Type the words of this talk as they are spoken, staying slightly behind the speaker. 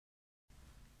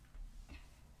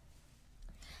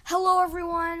Hello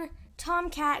everyone,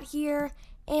 Thom here,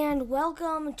 and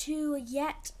welcome to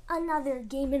yet another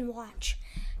Game & Watch.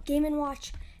 Game &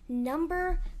 Watch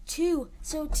number 2.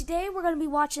 So today we're going to be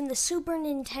watching the Super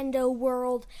Nintendo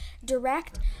World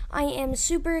Direct. I am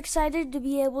super excited to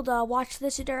be able to watch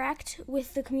this Direct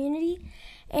with the community.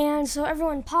 And so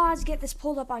everyone pause, get this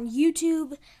pulled up on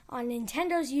YouTube, on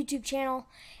Nintendo's YouTube channel,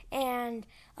 and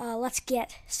let's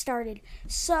get started.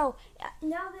 So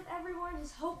now that everyone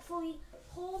has hopefully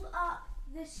pulled up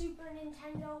the Super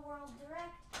Nintendo World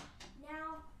Direct,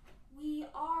 now we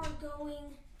are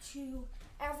going to,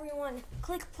 everyone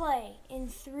click play in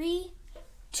 3,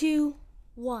 2,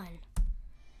 1.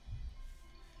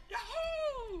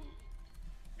 Yahoo!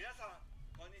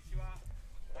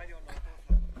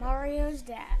 Mario's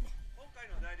dad.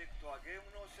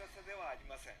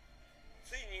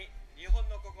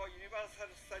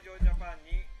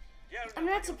 I'm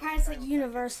not surprised that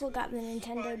Universal got the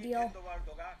Nintendo deal.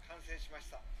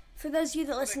 For those of you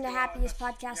that listen to Happiest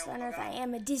Podcast on Earth, I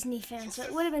am a Disney fan, so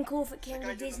it would have been cool if it came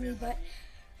to Disney, but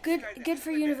good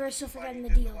for Universal for getting the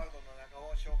deal.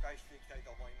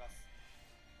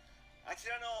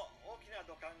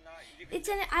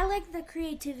 I like the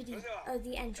creativity of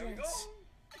the entrance.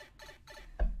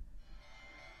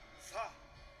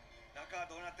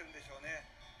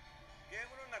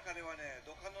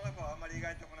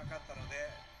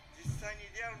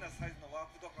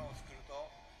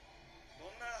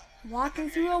 Walking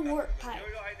through a warp pipe.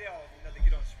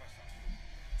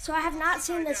 So I have not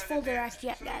seen this full Direct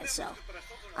yet, guys, so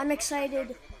I'm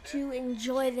excited to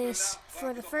enjoy this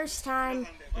for the first time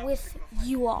with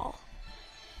you all.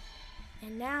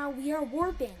 And now we are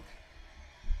warping.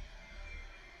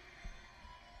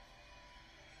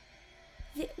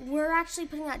 We're actually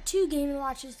putting out 2 Game &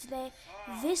 Watches today.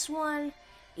 This one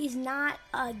is not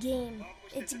a game.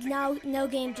 It's no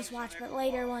game, just watch, but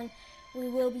later one we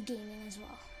will be gaming as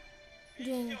well.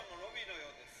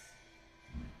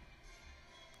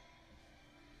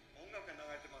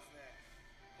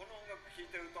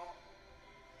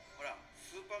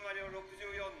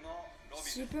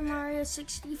 Super Mario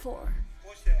 64.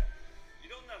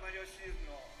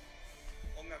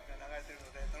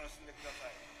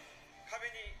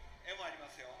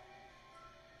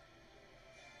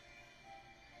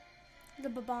 The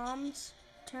bombs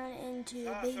turn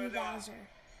into Baby Bowser.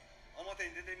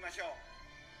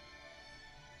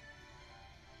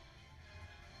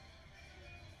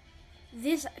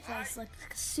 This place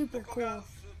looks super cool.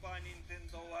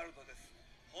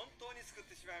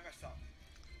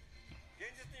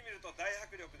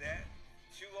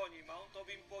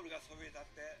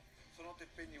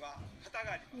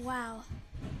 Wow.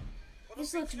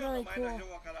 This looks really cool.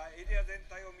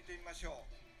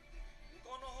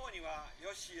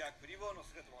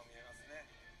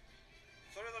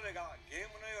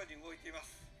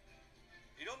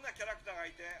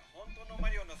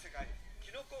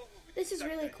 This is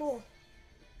really cool.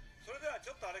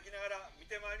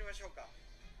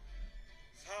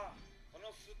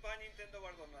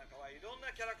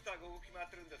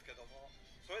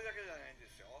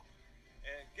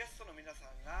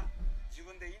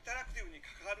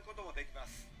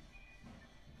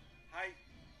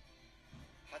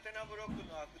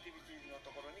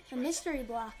 A mystery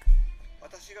block. Oh,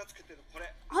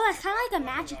 that's kind of like a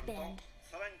magic band.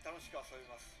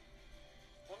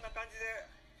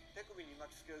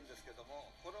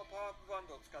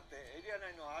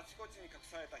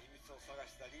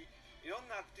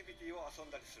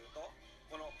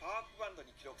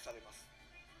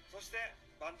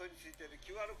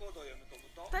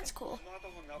 That's cool.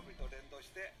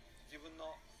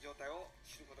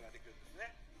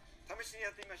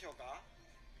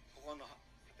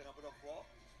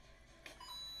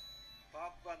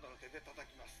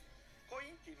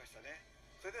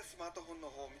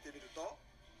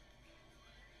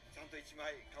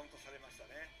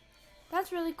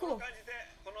 That's really cool.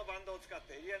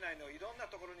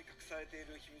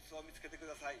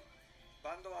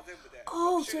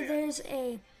 Oh, so there's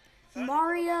a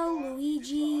Mario,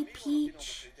 Luigi,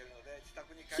 Peach.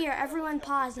 Here, everyone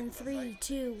pause in 3,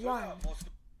 2, 1.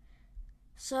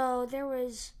 So there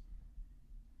was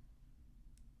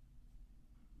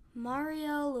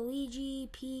Mario, Luigi,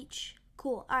 Peach.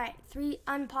 Cool. Alright,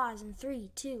 unpause in 3,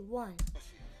 2, 1.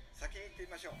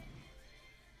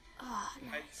 Oh,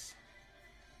 nice.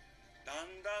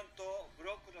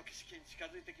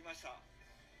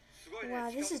 Wow,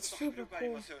 this is super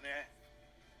cool.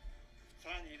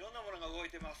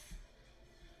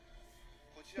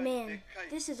 Man,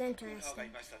 this is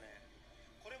interesting.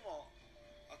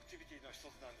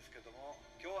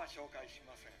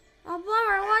 Oh,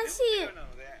 bummer, I want to see it.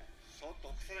 そっ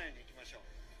と起こさないようにいきましょう。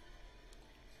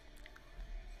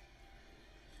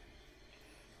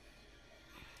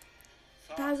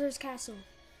さあ、 Bowser's Castle.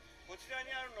 こちらに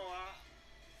あるのは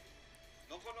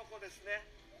ノコノコですね。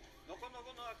ノコノコ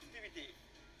のアクティビティ、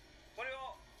これ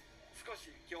を少し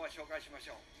今日は紹介しまし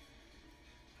ょう。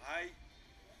はい、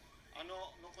ノ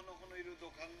コノコのいる土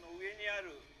管の上にあ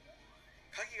る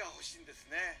鍵が欲しいんです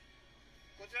ね。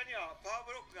こちらにはパワー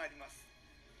ブロックがあります。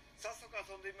早速遊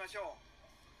んでみましょう。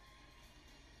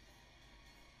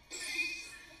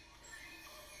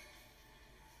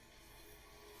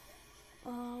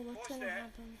Oh, こ what's うして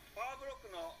gonna happen? パワーブロック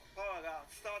のパワーが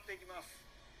伝わっていきます。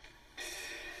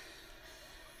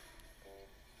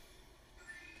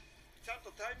ちゃん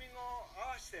とタイミングを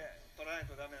合わせて取らない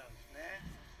とダメなんですね。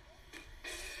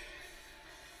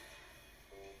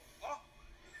あ、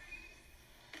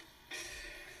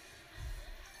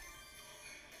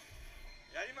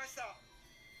やりました。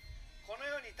この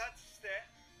ようにタッチして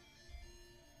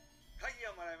鍵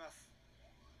がもらえます。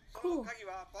その Cool. 鍵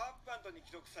はパワーアップバンドに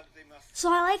記録されています。 So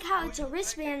I like how it's a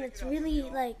wristband that's really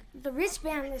like the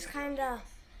wristband is kind of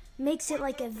makes it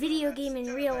like a video game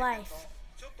in real life.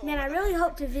 Man, I really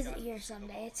hope to visit here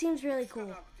someday. It seems really こ cool.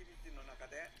 のアクティビティの中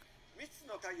で3つ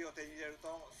の鍵を手に入れる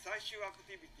と最終アク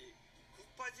ティビティク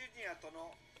ッパジュニアと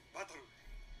のバトル、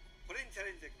これにチャ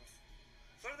レンジできます。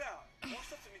それではもう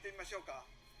一つ見てみましょうか。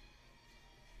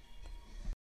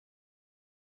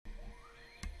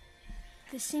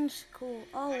 This seems cool.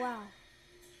 Oh wow. こ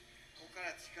こか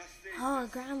ら地下ステージ Oh,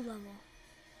 です。 ground level.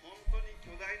 本当に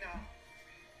巨大な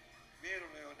迷路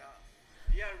のような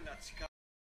リアルな地下。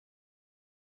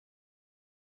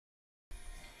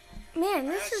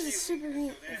 Man, this is super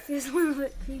neat. It feels a little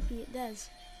bit creepy. It does.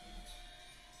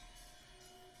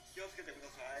 気をつけてく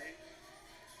ださい。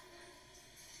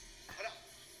あら、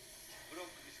ブロ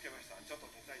ック見つけました。ちょっと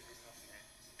叩いてみますね。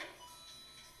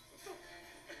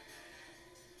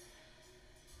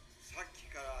さっき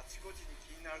からあちこちに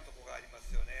気になるところがありま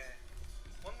すよね。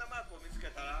こんなマークを見つけ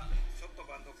たらちょっと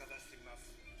バンドをかざしてみます。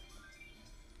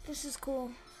 This is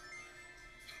cool.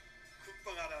 クッ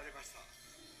パが現れました。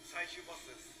最終ボス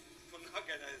です。そんなわ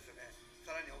けないですよね。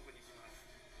さらに奥に行きます。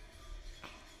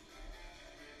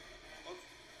モ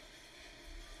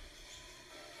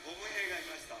ブ兵がい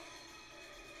ました。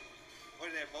こ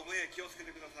れね、モブ兵気をつけ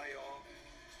てくださいよ。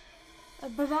 A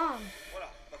bomb. ほら、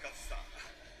爆発した。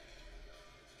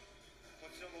こ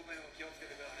っちのモブ兵も気をつ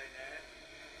けてくださいね。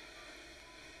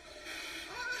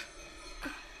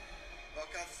爆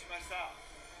発しました。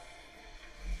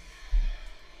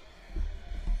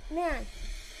 Man,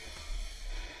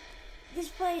 this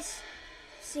place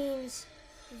seems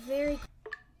very. な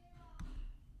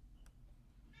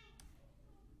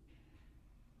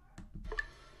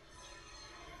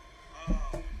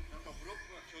んかブロッ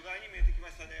クが巨大に見えてきま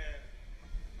したね。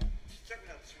ちっちゃく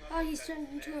なってしまった Oh, み he's たい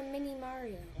です turned ね。 into a mini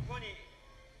Mario. ここに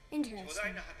巨 Interesting.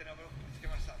 大なハテナブロック見つけ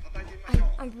ました。叩いてみましょ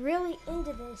う。 I'm really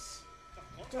into this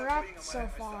こんなコイン direct が so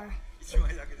もら far. えました。1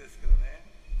枚だけですけどね。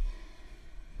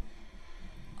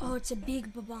 Oh, it's a big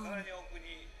さら bomb. に奥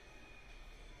に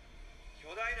巨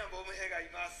大なボム兵がい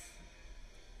ます。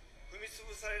踏み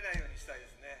潰されないようにしたいで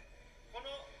すね。こ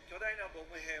の巨大なボ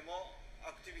ム兵も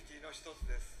アクティビティの一つ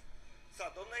です。さ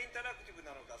あ、どんなインタラクティブ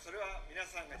なのか、それは皆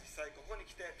さんが実際ここに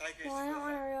来て体験して Well, I く don't だ want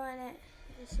さい。 to ruin it.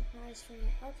 It's a surprise for you.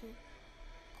 Okay.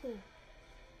 Cool.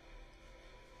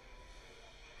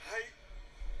 はい、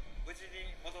無事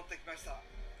に戻ってきました。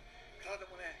体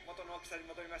もね、元の大きさに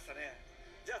戻りましたね。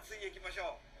じゃあ次行きまし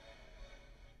ょう。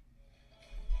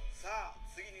さあ、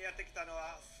次にやってきたの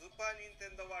はスーパーニンテ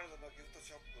ンドーワールドのギフト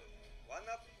ショップワン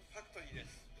アップファクトリーで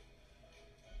す。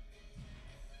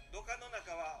土管の中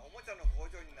はおもちゃの工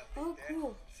場になっていて、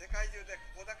 Oh, cool. 世界中で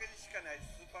ここだけにしかないス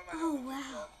ーパーマリオのグッ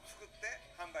ズを作って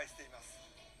販売しています。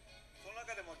その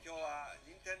中でも今日は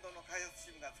任天堂の開発チ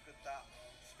ームが作った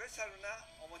スペシャルな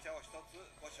おもちゃを一つ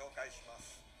ご紹介しま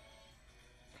す。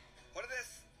これで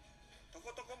す。ト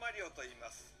コトコマリオと言いま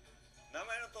す。名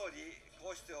前の通り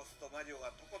こうして押すとマリオ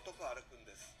がトコトコ歩くん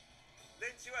です。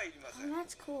電池はいりませ Oh, ん。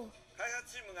 that's cool. 開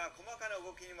発チームが細かな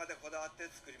動きにまでこだわって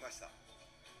作りました。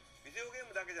ビデオゲー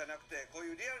ムだけじゃなくてこう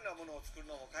いうリアルなものを作る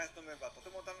のも開発のメンバーと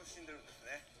ても楽しんでるんです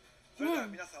ね。それで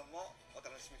は皆さんもお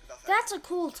楽しみください。 That's a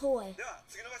cool toy. では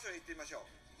次の場所に行ってみましょ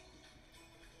う。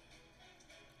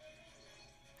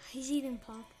 He's eating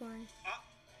popcorn. あ、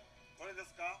これで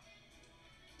すか。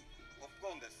ポップ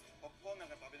コーンです。ポップコーンな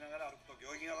んか食べながら歩く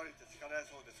と行儀が悪いって叱られ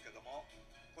そうですけども、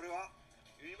これは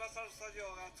ユニバーサル・スタジオ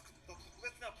が作った特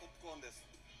別なポップコーンです。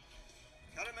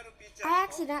 I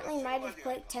accidentally might have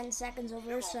clicked 10 seconds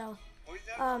over, so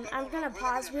I'm gonna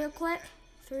pause real quick.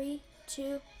 3,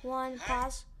 2, 1,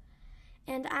 pause.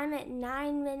 And I'm at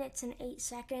 9 minutes and 8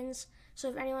 seconds. So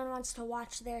if anyone wants to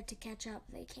watch there to catch up,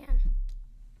 they can.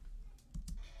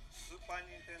 スーパー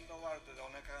ニンテンドーワールドでお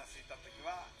腹が空いたとき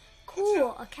は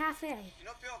Cool, a cafe. キ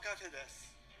ノピオカフェで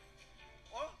す。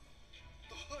お、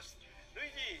どうしル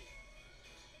イジ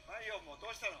ー、マリオもど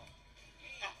うしたの？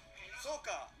あ、そう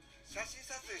か、写真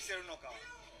撮影してるのか。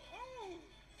おう、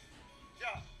じ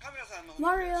ゃあカメラさんの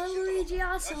Mario and Luigi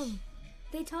awesome.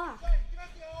 They talk. はい、いきま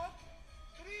すよ。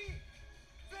3、2、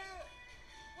1、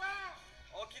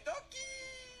オキドキ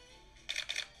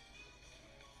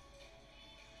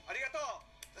ありがとう。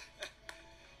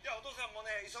じゃあお父さんも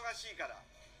ね、忙しいから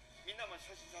みんなも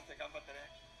写真撮影頑張ってね。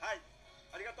はい、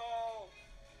ありがとう。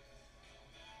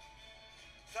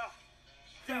さあ、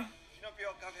じゃあキノピ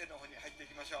オカフェの方に入ってい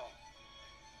きましょう。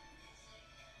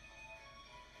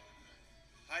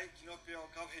はい、キノピオ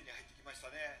カフェに入ってきまし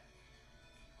たね。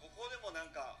ここでもな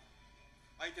んか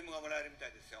アイテムがもらえるみた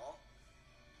いですよ。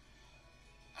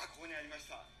あ、ここにありまし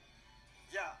た。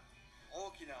じゃあ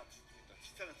大きな包みと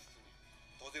小さな包み、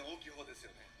当然大きい方です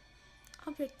よね。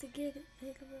I'll pick the gig of it.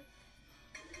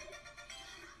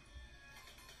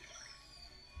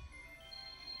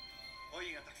 コ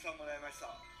インがたくさんもらいまし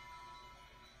た。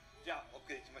じゃあ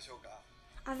奥へ行きましょうか。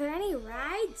 Are there any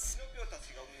rides? キノピオた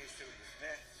ちが運営してるんです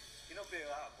ね。キノピオ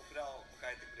は僕らを迎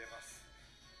えてくれます。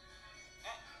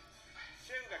あ、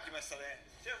シェフが来ましたね。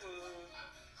シェフ、おい、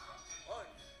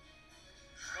こ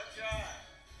んにちは。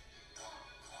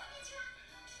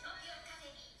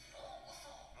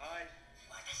はい。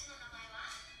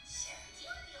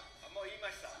もう言い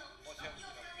ました。もうシェフキ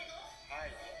ノピオ。は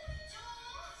い。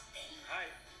は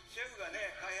い。シェフが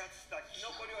ね、開発したキ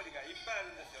ノコ料理がいっぱいあ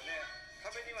るんですよね。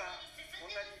壁にはこ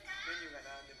んなにメニュー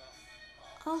が並んでます。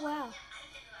 Oh wow.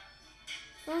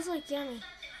 Those look yummy.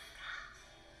 は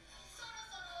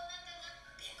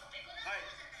い。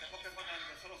ペコペコなん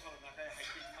でそろそろ中へ入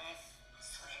っていきます。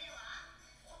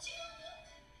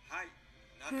はい。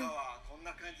中はこん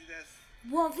な感じです。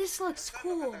Whoa, this looks たく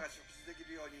さんの cool. 方が食事でき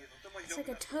るようにとても It's 広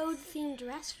like く a なってい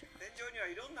ます。 toad-themed restaurant. 天井には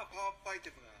いろんなパワーアップアイテ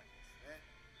ムがあるんですね。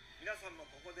皆さんも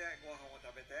ここでご飯を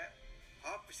食べて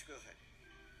パワーアップしてください。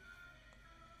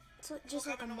 It's just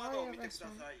like a 壁の窓を Mario 見てくだ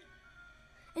restaurant. さい。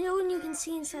 And oh, and you can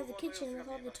see inside the kitchen with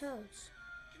all the toads.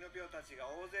 キノピオたちが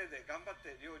大勢で頑張っ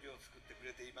て料理を作ってく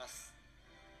れています。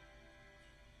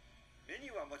メニ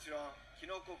ューはもちろんキ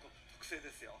ノコ国特製で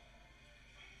すよ。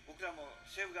僕らも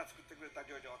シェフが作ってくれた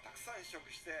料理をたくさん試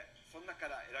食して、その中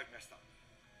から選びました。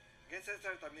厳選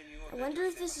されたメニューを I 提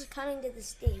wonder 供 if してい this ます。 is coming to the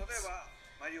例え States. ば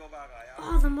マリオバーガー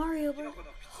や Oh, the Mario キノ burger. コ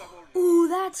のピッツァボール Ooh,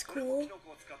 that's これも cool. キノ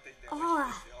コを使っていて美味しい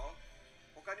ですよ。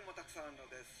他にもたくさんあるの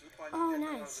で、スーパーニンテン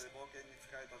ドーワールドで冒険に使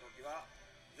えた時は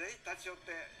ぜひ立ち寄っ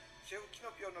てシェフキ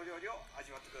ノピオの料理を味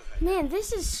わってください。 Man,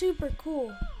 this is super cool.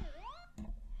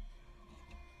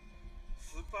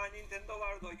 スーパーニンテンドー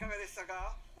ワールドいかがでした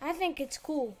か？ I think it's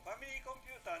cool. ファミリーコン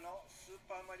ピューターのスー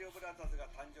パーマリオブラザーズが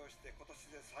誕生して今年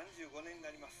で35年にな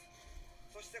ります。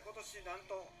そして今年なん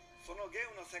とそのゲー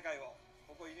ムの世界を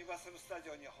ここユニバーサルスタジ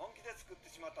オに本気で作って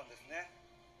しまったんですね。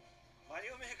マリ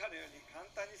オメーカーのように簡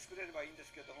単に作れればいいんで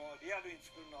すけども、リアルに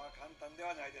作るのは簡単で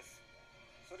はないです。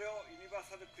それをユニバー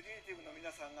サルクリエイティブの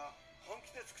皆さんが本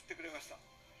気で作ってくれました。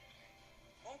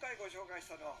今回ご紹介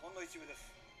したのはほんの一部です。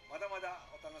まだまだ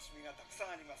お楽しみがたくさ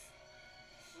んあります。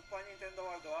スーパーニンテンドー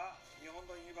ワールドは日本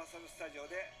のユニバーサルスタジオ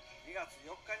で2月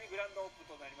4日にグランドオープ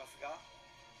ンとなりますが、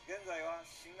現在は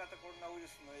新型コロナウイ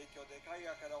ルスの影響で海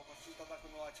外からお越しいただ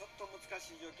くのはちょっと難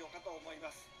しい状況かと思い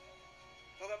ます。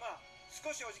ただまあ少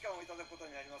しお時間をいただくこと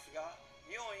になりますが、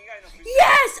日本以外の国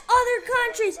Yes, other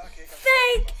countries.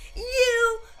 Thank you.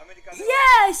 アメリカでは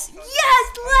Yes, yes,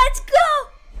 let's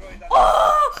go. フロリダで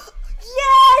Oh,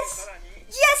 yes. さらに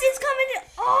Yes, it's coming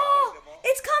to. Oh,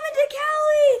 it's coming to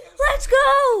Cali. Let's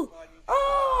go.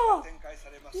 Oh, 展開さ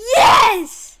れます。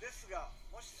 yes. ですが、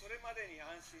もしそれまでに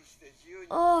安心して自由に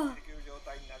ああできる状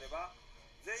態になれば、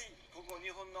ぜひここ日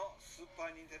本のスー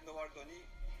パーニンテンドーワールドに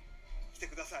来て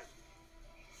ください。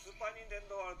スーパーニンテン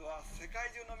ドーワールドは世界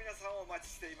中の皆さんをお待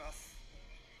ちしています。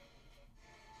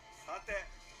さて、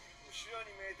後ろ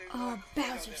に見えているの Oh, はクッ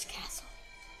パで Bowser's す。 Castle.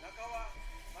 中は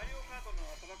マリオカートの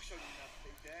アトラクションになって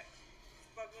いて、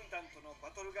クッパ軍団とのバ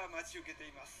トルが待ち受けて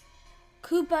います。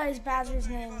 Koopa is Bowser's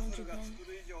ユニ name バ in ーサルが Japan. 作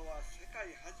る以上は世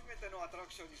界初めてのアトラク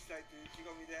ションにしたいという意気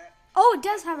込みで Oh, it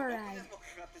does have a 6 ride. 年もか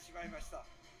かってしまいました。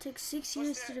 Took 6そ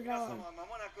years し to て皆さ develop. んは間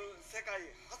もなく世界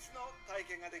初の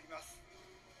体験ができます。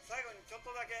最後にちょっと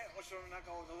だけお城の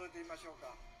中を覗いてみましょう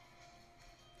か。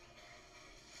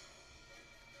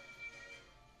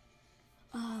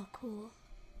 Oh, cool.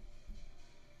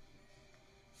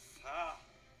 さあ、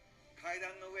階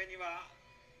段の上には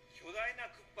巨大な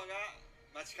クッパが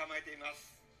待ち構えていま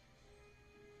す。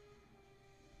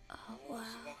そ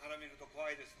ばから見ると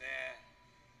怖いですね。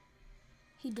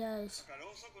He does.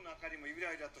 ろうそくの明かりもゆ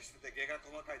らゆらとしてて、毛が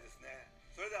細かいですね。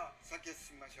それでは先へ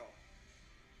進みましょう。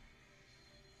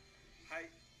はい、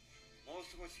もう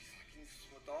少し先に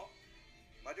進むと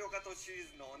マリオカートシリ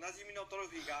ーズのおなじみのトロ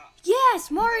フィーが Yes,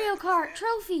 Mario Kart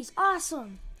trophies,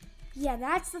 awesome. Yeah,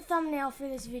 that's the thumbnail for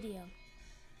this video.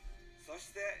 そ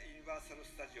してユニバーサル・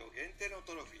スタジオ限定の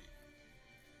トロフィー、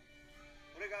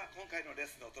これが今回のレー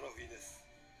スのトロフィーです。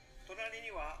隣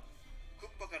にはクッ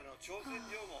パからの挑戦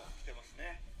状も来てます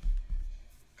ね。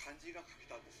漢字が書け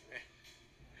たんですね。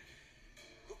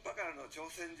クッパからの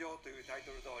挑戦状というタイ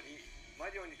トル通り、マ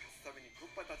リオに勝つためにク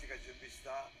ッパたちが準備し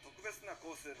た特別な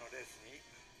コースでのレースに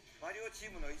マリオチ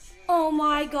ームの一員が Oh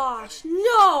my gosh,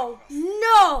 no,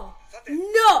 no, さて no.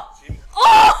 チーム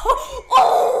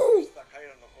Oh, 彼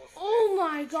らのコースで oh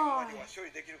my チームマ god. リオは勝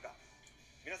利できるか、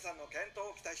皆さんの健闘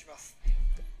を期待します。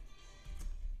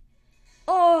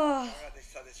 Oh, いかがで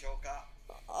したでしょうか。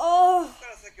 oh, ここか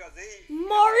ら先はぜひ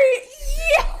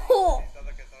Mario. いた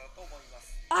だけたらと思います。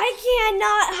 I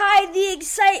cannot hide the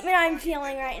excitement I'm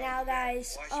feeling right now,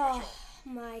 guys. Oh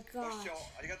my ご god. 視聴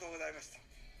ありがとうございました。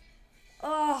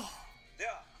 Oh, で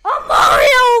は a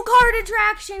Mario Kart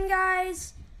attraction,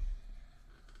 guys.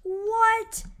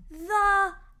 What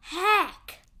the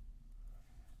heck?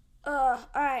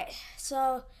 Alright,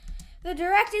 so the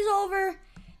direct is over,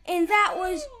 and that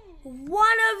was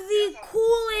one of the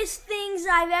coolest things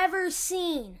I've ever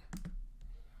seen.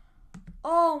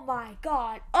 Oh my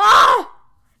god. Oh!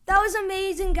 That was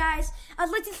amazing, guys. I'd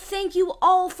like to thank you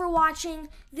all for watching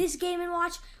this Game &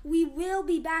 Watch. We will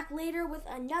be back later with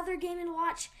another Game &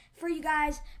 Watch for you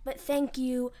guys, but thank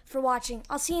you for watching.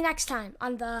 I'll see you next time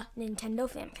on the Nintendo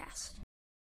FamCast.